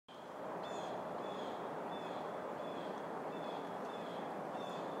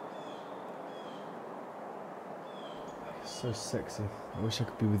So sexy. I wish I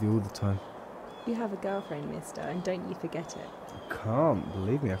could be with you all the time. You have a girlfriend, mister, and don't you forget it. I can't.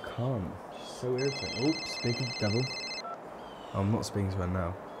 Believe me, I can't. She's so irritating. Oh, speak of the devil. I'm not speaking to her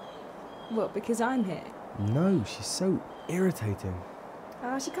now. What, because I'm here? No, she's so irritating.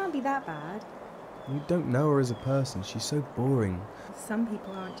 Oh, she can't be that bad. You don't know her as a person. She's so boring. Some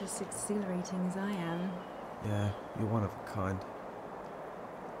people aren't just exhilarating as I am. Yeah, you're one of a kind.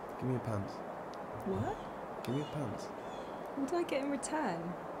 Give me your pants. What? Give me your pants. What do I get in return?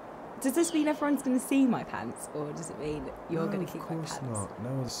 Does this mean everyone's going to see my pants, or does it mean you're going to keep my pants? Of course not.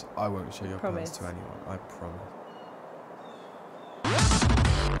 No one's... I won't show your Promise. pants to anyone. I promise.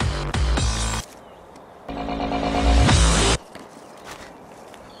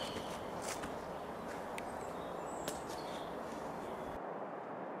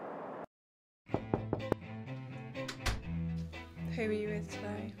 Who were you with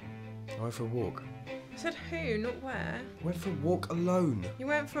today? I went for a walk. I said who, not where. I went for a walk alone. You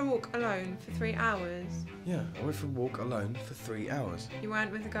went for a walk alone for 3 hours. Yeah, I went for a walk alone for 3 hours. You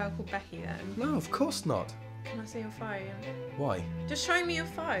weren't with a girl called Becky then? No, of course not. Can I see your phone? Why? Just show me your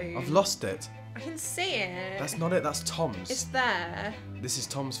phone. I've lost it. I can see it. That's not it, that's Tom's. It's there. This is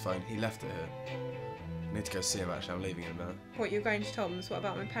Tom's phone. He left it here. I need to go see him actually. I'm leaving in a minute. What, you're going to Tom's? What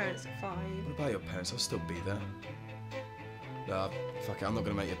about my parents at 5? What about your parents? I'll still be there. Fuck it. I'm not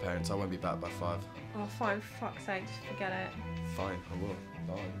going to make your parents. I won't be back by 5. Oh, fine, for fuck's sake, just forget it. Fine, I will.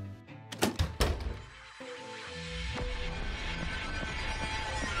 Bye.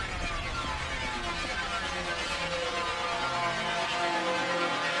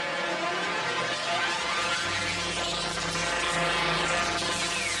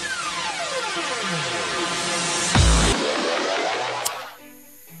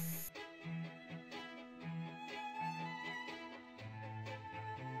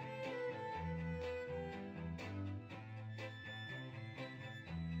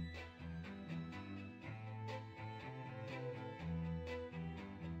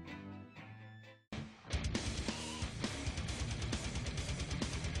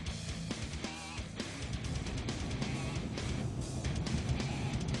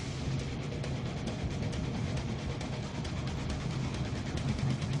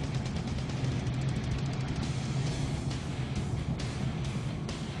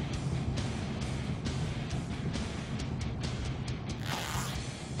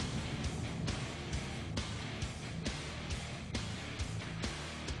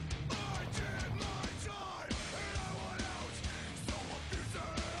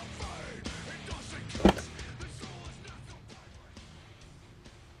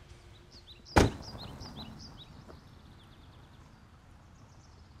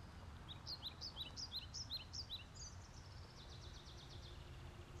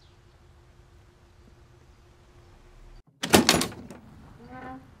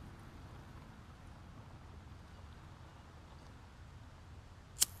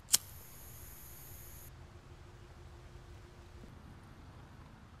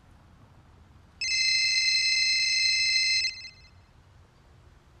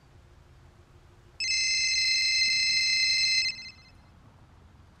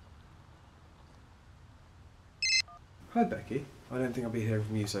 Hi, Becky. I don't think I'll be hearing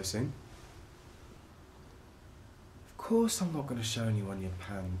from you so soon. Of course I'm not going to show anyone your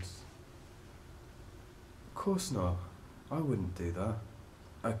pants. Of course not. I wouldn't do that.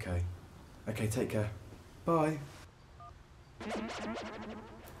 Okay. Okay, take care. Bye.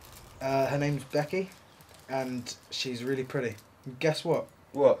 Her name's Becky, and she's really pretty. Guess what?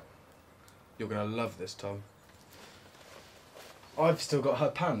 What? You're going to love this, Tom. I've still got her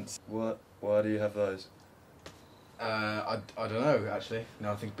pants. What? Why do you have those? I don't know, actually.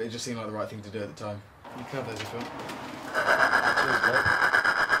 No, I think, but it just seemed like the right thing to do at the time. You can have those if you want. Cheers, mate.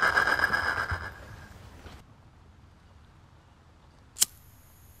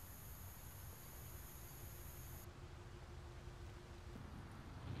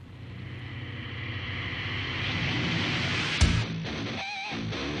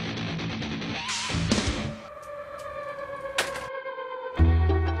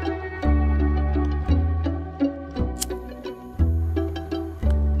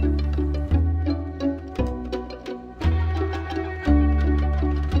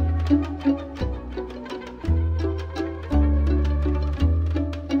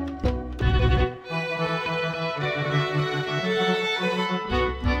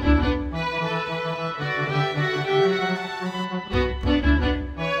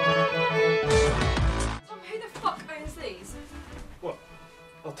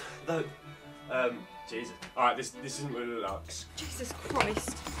 Jesus. Alright, this isn't what it looks. Jesus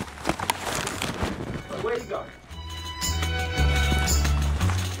Christ. Where are you going?